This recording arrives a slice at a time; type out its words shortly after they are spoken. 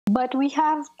But we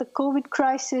have the COVID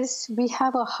crisis, we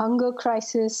have a hunger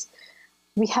crisis,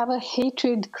 we have a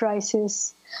hatred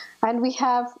crisis, and we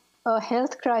have a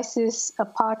health crisis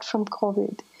apart from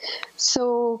COVID.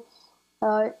 So,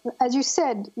 as you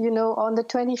said, on the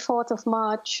 24th of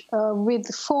March, with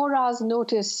 4 hours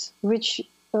notice, which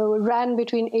ran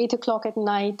between 8 o'clock at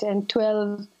night and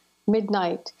 12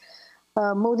 midnight,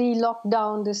 Modi locked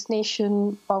down this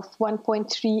nation of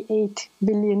 1.38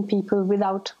 billion people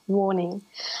without warning.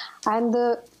 And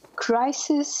the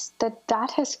crisis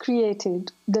that has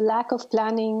created, the lack of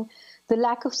planning, the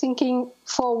lack of thinking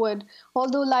forward,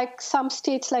 although like some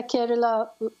states like Kerala,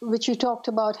 which you talked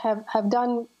about, have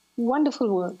done wonderful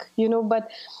work, but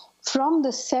from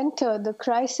the center, the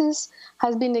crisis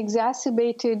has been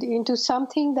exacerbated into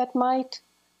something that might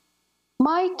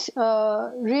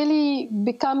really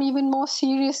become even more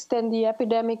serious than the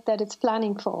epidemic that it's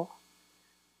planning for.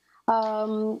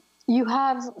 You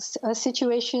have a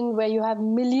situation where you have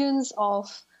millions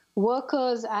of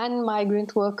workers and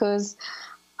migrant workers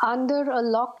under a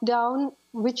lockdown,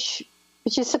 which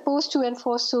is supposed to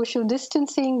enforce social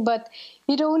distancing, but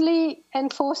it only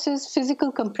enforces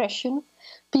physical compression.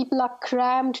 People are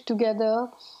crammed together.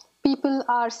 People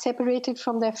are separated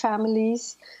from their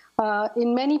families.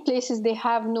 In many places, they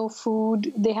have no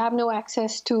food. They have no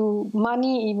access to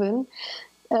money even.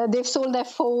 They've sold their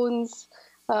phones.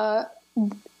 You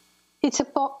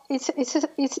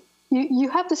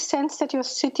have the sense that you're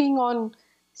sitting on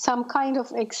some kind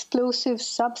of explosive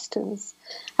substance.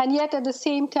 And yet at the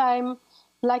same time,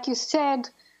 like you said,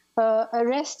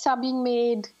 arrests are being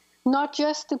made. Not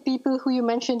just the people who you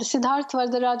mentioned. Siddharth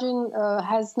Varadarajan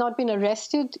has not been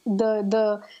arrested,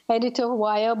 the editor of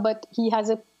Wire, but he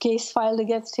has a case filed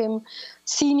against him.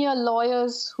 Senior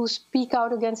lawyers who speak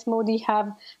out against Modi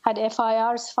have had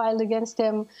FIRs filed against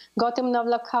them. Gautam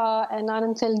Navlakha and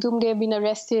Anand Teldumde have been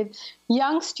arrested.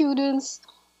 Young students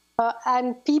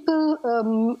and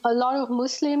people, a lot of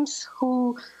Muslims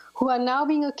who are now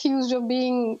being accused of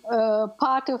being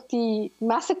part of the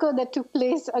massacre that took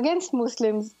place against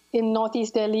Muslims in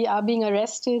Northeast Delhi are being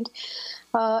arrested.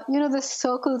 The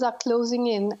circles are closing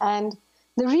in. And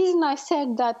the reason I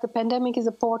said that the pandemic is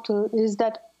a portal is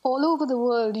that all over the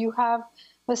world you have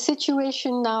a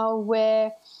situation now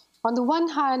where, on the one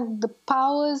hand, the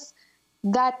powers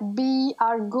that be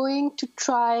are going to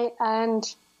try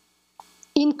and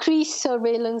increase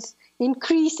surveillance,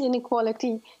 increase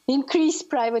inequality, increase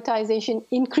privatization,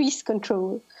 increase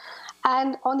control.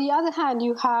 And on the other hand,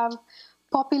 you have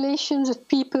populations of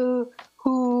people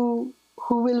who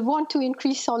will want to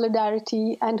increase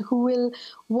solidarity and who will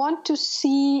want to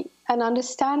see and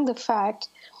understand the fact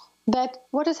that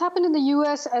what has happened in the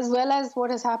US as well as what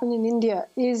has happened in India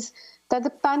is that the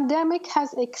pandemic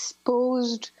has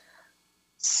exposed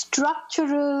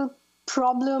structural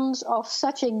problems of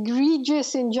such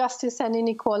egregious injustice and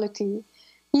inequality.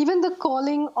 Even the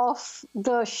calling of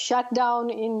the shutdown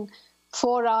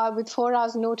with 4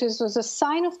 hours notice was a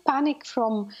sign of panic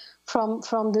from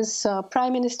this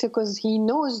prime minister, because he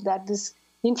knows that this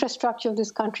infrastructure of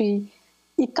this country,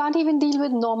 it can't even deal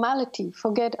with normality.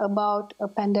 Forget about a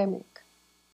pandemic.